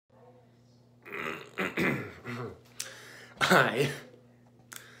Hi.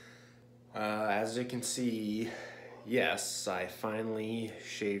 As you can see, yes, I finally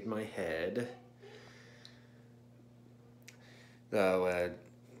shaved my head. Though,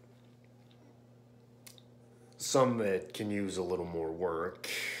 some that can use a little more work,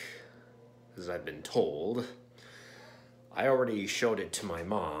 as I've been told. I already showed it to my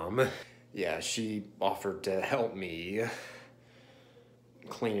mom. Yeah, she offered to help me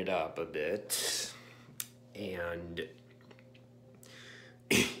clean it up a bit. And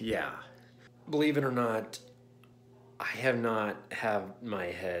yeah, believe it or not, I have not had my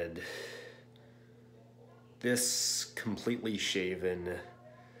head this completely shaven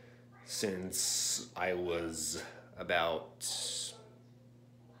since I was about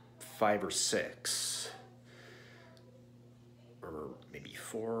 5 or 6. Or maybe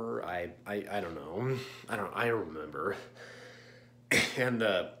 4. I don't know. I don't remember. And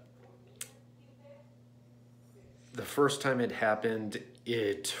the first time it happened,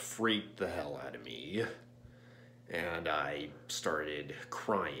 it freaked the hell out of me. And I started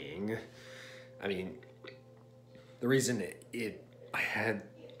crying. I mean, the reason I had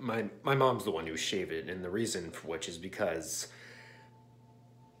my mom's the one who shaved it, and the reason for which is because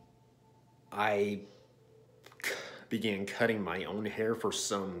I began cutting my own hair for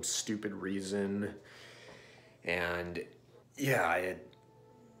some stupid reason, and yeah,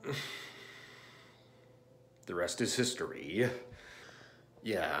 the rest is history.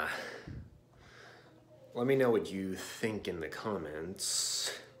 Yeah. Let me know what you think in the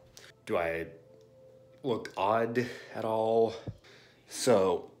comments. Do I look odd at all?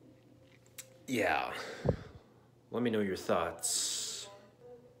 So, yeah. Let me know your thoughts.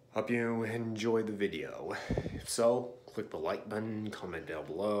 Hope you enjoyed the video. If so, click the like button, comment down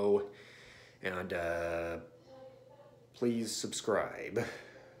below, and please subscribe.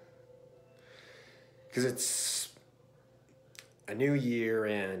 Because it's a new year,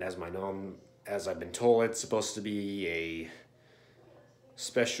 and as I've been told, it's supposed to be a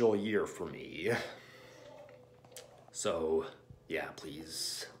special year for me. So, yeah,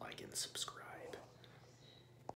 please like and subscribe.